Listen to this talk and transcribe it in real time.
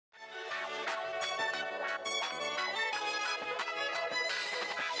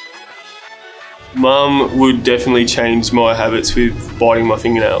Mum would definitely change my habits with biting my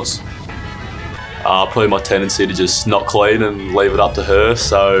fingernails. Probably my tendency to just not clean and leave it up to her.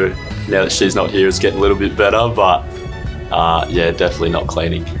 So now that she's not here, it's getting a little bit better, but yeah, definitely not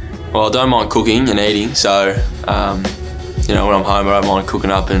cleaning. Well, I don't mind cooking and eating, so you know, when I'm home, I don't mind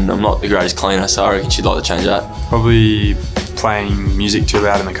cooking up, and I'm not the greatest cleaner, so I reckon she'd like to change that. Probably playing music too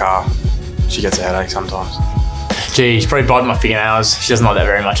loud in the car. She gets a headache sometimes. Gee, she's probably biting my fingernails. She doesn't like that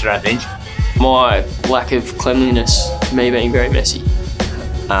very much, I don't think. My lack of cleanliness, me being very messy.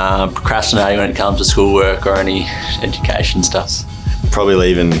 Procrastinating when it comes to schoolwork or any education stuff. Probably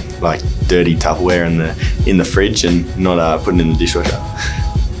leaving like dirty Tupperware in the fridge and not putting it in the dishwasher.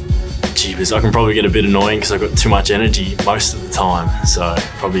 Jeepers, I can probably get a bit annoying because I've got too much energy most of the time, so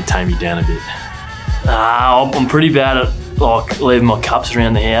probably tame me down a bit. I'm pretty bad at like leaving my cups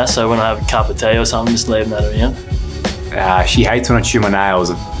around the house, so when I have a cup of tea or something, just leaving that around. She hates when I chew my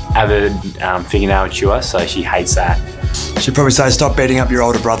nails. Avid fingernail chewer, so she hates that. She'd probably say stop beating up your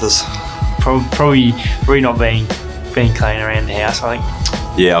older brothers. Probably not being clean around the house, I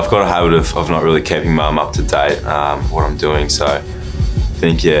think. Yeah, I've got a habit of not really keeping Mum up to date what I'm doing, so I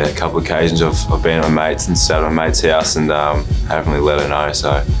think, yeah, a couple of occasions I've been at my mates and stayed at my mate's house and haven't really let her know,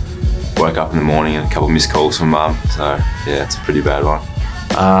 so woke up in the morning and a couple of missed calls from Mum, so yeah, it's a pretty bad one.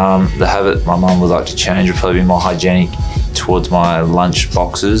 The habit my mum would like to change would probably be more hygienic towards my lunch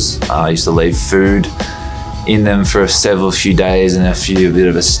boxes. I used to leave food in them for several few days, and a bit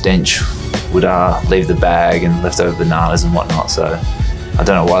of a stench would leave the bag and leftover bananas and whatnot, so I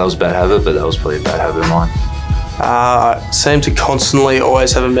don't know why that was a bad habit, but that was probably a bad habit of mine. I seemed to constantly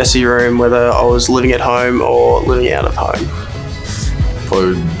always have a messy room, whether I was living at home or living out of home.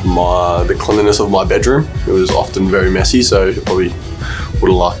 Probably the cleanliness of my bedroom. It was often very messy, so I probably would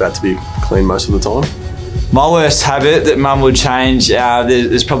have liked that to be clean most of the time. My worst habit that Mum would change,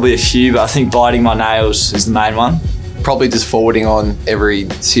 there's probably a few, but I think biting my nails is the main one. Probably just forwarding on every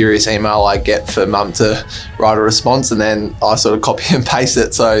serious email I get for Mum to write a response, and then I sort of copy and paste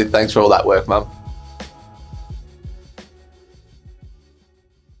it, so thanks for all that work, Mum.